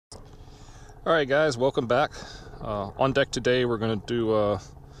Alright guys, welcome back. On deck today we're going to do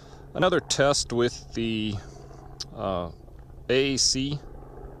another test with the AAC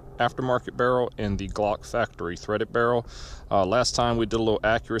aftermarket barrel and the Glock factory threaded barrel. Last time we did a little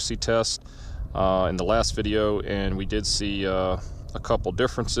accuracy test in the last video, and we did see a couple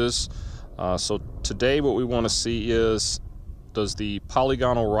differences. So today what we want to see is, does the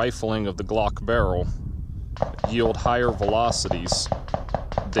polygonal rifling of the Glock barrel yield higher velocities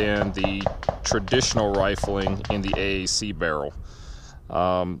than the traditional rifling in the AAC barrel?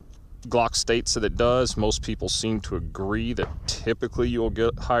 Glock states that it does. Most people seem to agree that typically you'll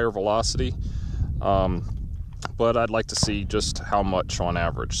get higher velocity, but I'd like to see just how much on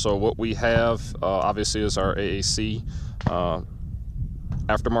average. So what we have obviously is our AAC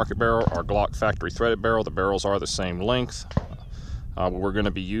aftermarket barrel, our Glock factory threaded barrel. The barrels are the same length. What we're going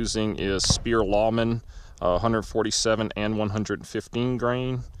to be using is Spear Lawman 147 and 115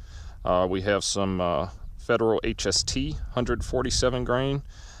 grain. We have some Federal HST 147 grain.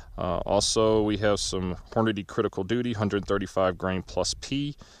 Also, we have some Hornady Critical Duty 135 grain plus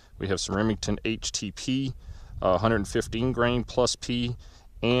P. We have some Remington HTP 115 grain plus P.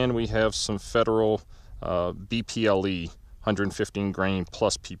 And we have some Federal BPLE 115 grain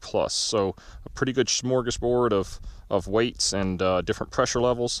plus P plus. So a pretty good smorgasbord of weights and different pressure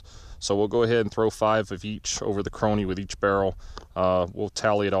levels. So we'll go ahead and throw 5 of each over the chrony with each barrel. We'll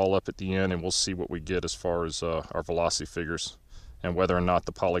tally it all up at the end, and we'll see what we get as far as our velocity figures, and whether or not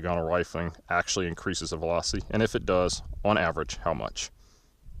the polygonal rifling actually increases the velocity, and if it does, on average, how much.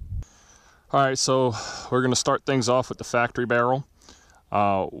 Alright, so we're going to start things off with the factory barrel.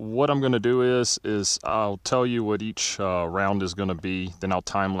 What I'm going to do is I'll tell you what each round is going to be, then I'll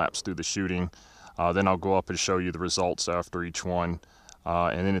time-lapse through the shooting, then I'll go up and show you the results after each one,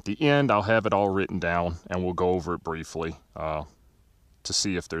 and then at the end I'll have it all written down, and we'll go over it briefly to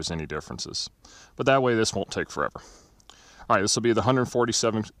see if there's any differences. But that way this won't take forever. Alright, this will be the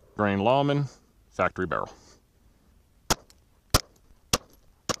 147 grain Lawman factory barrel.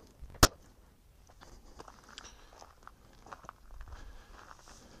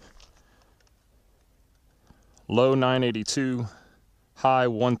 Low 982, high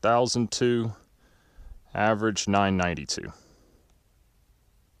 1002, average 992.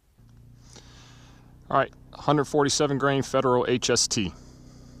 Alright, 147 grain Federal HST.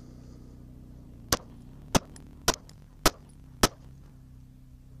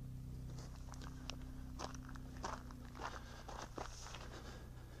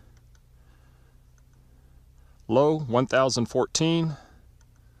 Low 1014,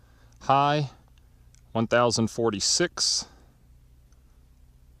 high 1046,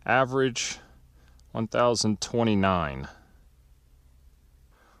 average 1029.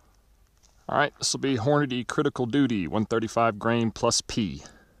 Alright, this will be Hornady Critical Duty 135 grain plus P.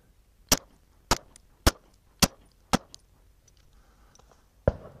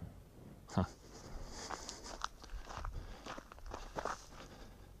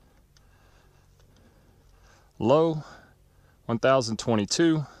 Low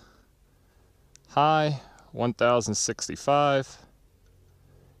 1022, high 1065,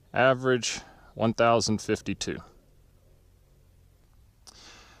 average 1052.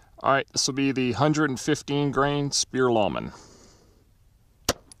 Alright, this will be the 115 grain Spear Lawman.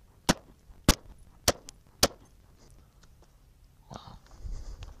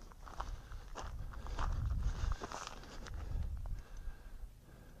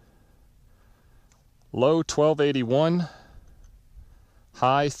 Low 1281,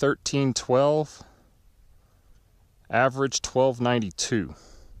 high 1312, average 1292.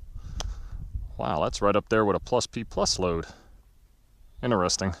 Wow, that's right up there with a plus P plus load.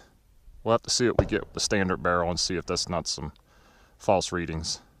 Interesting. We'll have to see what we get with the standard barrel and see if that's not some false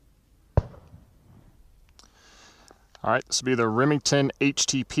readings. Alright, this will be the Remington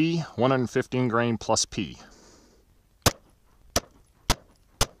HTP 115 grain plus P.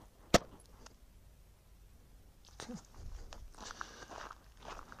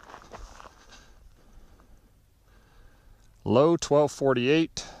 Low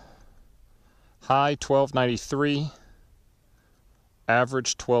 1248, high 1293,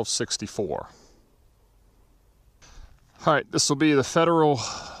 average 1264. Alright, this will be the Federal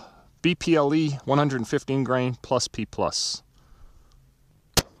BPLE 115 grain plus P plus.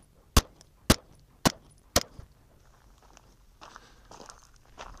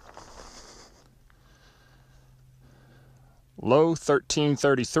 Low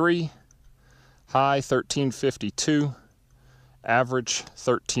 1333, high 1352, average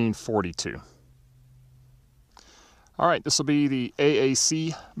 1342. Alright, this will be the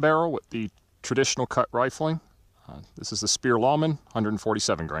AAC barrel with the traditional cut rifling. This is the Spear Lawman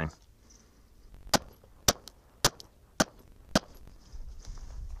 147 grain.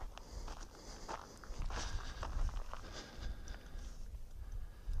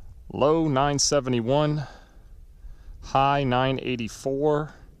 Low 971, high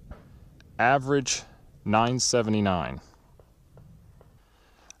 984, average 979.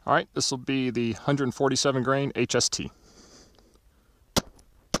 All right, this will be the 147 grain HST.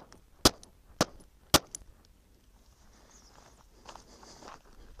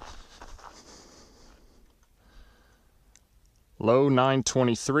 Low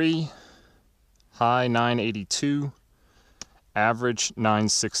 923, high 982, average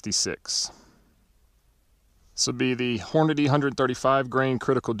 966. This will be the Hornady 135 grain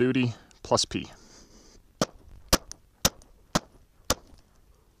critical duty plus P.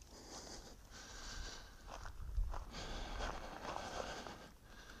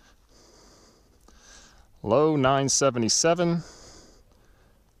 Low 977,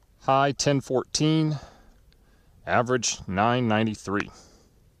 high 1014, average 993.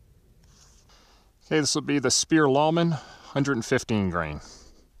 Okay, this will be the Spear Lawman 115 grain.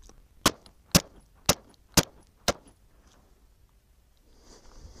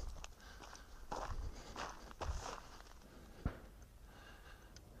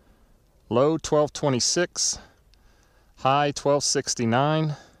 Low 1226, high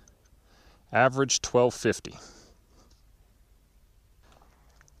 1269, average 1250.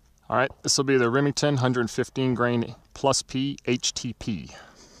 All right, this will be the Remington 115 grain plus P HTP.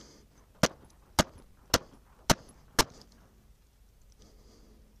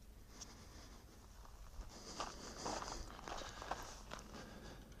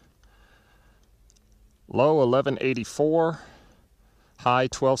 Low 1184, high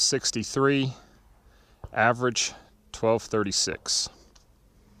 1263, average 1236.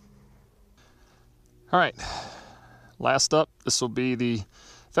 All right, last up, this will be the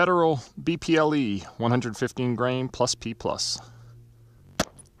Federal BPLE 115 grain plus P plus.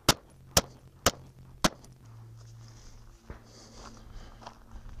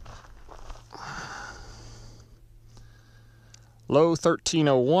 Low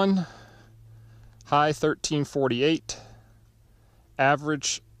 1301, high 1348,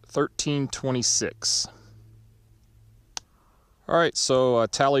 average 1326. All right, so I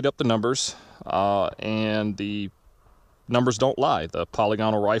tallied up the numbers, and the numbers don't lie. The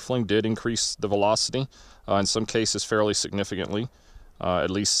polygonal rifling did increase the velocity, in some cases fairly significantly,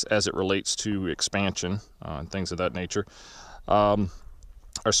 at least as it relates to expansion and things of that nature. Our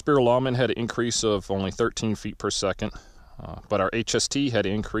Spear Lawman had an increase of only 13 feet per second, but our HST had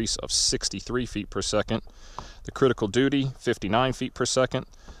an increase of 63 feet per second. The Critical Duty, 59 feet per second.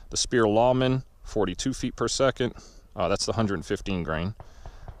 The Spear Lawman, 42 feet per second. That's the 115 grain.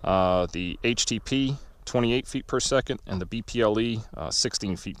 The HTP, 28 feet per second, and the BPLE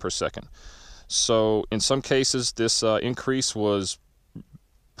 16 feet per second. So in some cases this increase was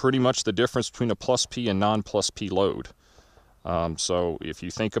pretty much the difference between a plus P and non-plus P load. So if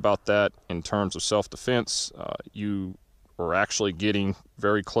you think about that in terms of self-defense, you are actually getting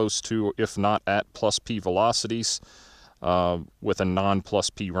very close to, if not at, plus P velocities with a non-plus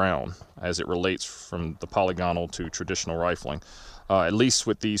P round as it relates from the polygonal to traditional rifling, at least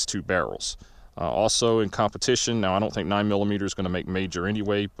with these two barrels. Also in competition, now I don't think 9mm is going to make major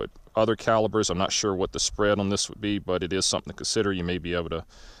anyway, but other calibers, I'm not sure what the spread on this would be, but it is something to consider. You may be able to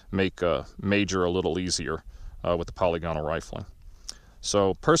make major a little easier with the polygonal rifling.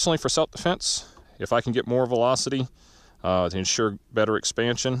 So personally, for self-defense, if I can get more velocity to ensure better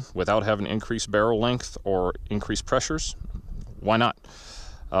expansion without having increased barrel length or increased pressures, why not?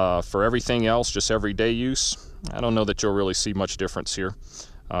 For everything else, just everyday use, I don't know that you'll really see much difference here.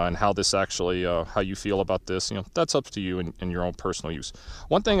 And how this actually, how you feel about this, that's up to you in your own personal use.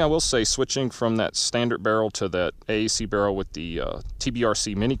 One thing I will say, switching from that standard barrel to that AAC barrel with the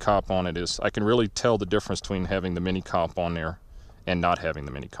TBRC mini comp on it, is I can really tell the difference between having the mini comp on there and not having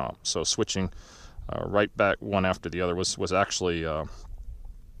the mini comp. So switching right back one after the other was actually, you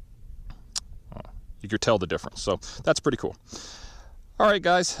could tell the difference. So that's pretty cool. All right,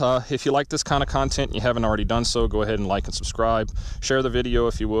 guys, if you like this kind of content and you haven't already done so, go ahead and like and subscribe. Share the video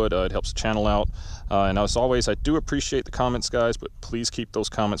if you would. It helps the channel out. And as always, I do appreciate the comments, guys, but please keep those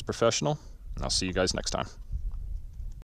comments professional. And I'll see you guys next time.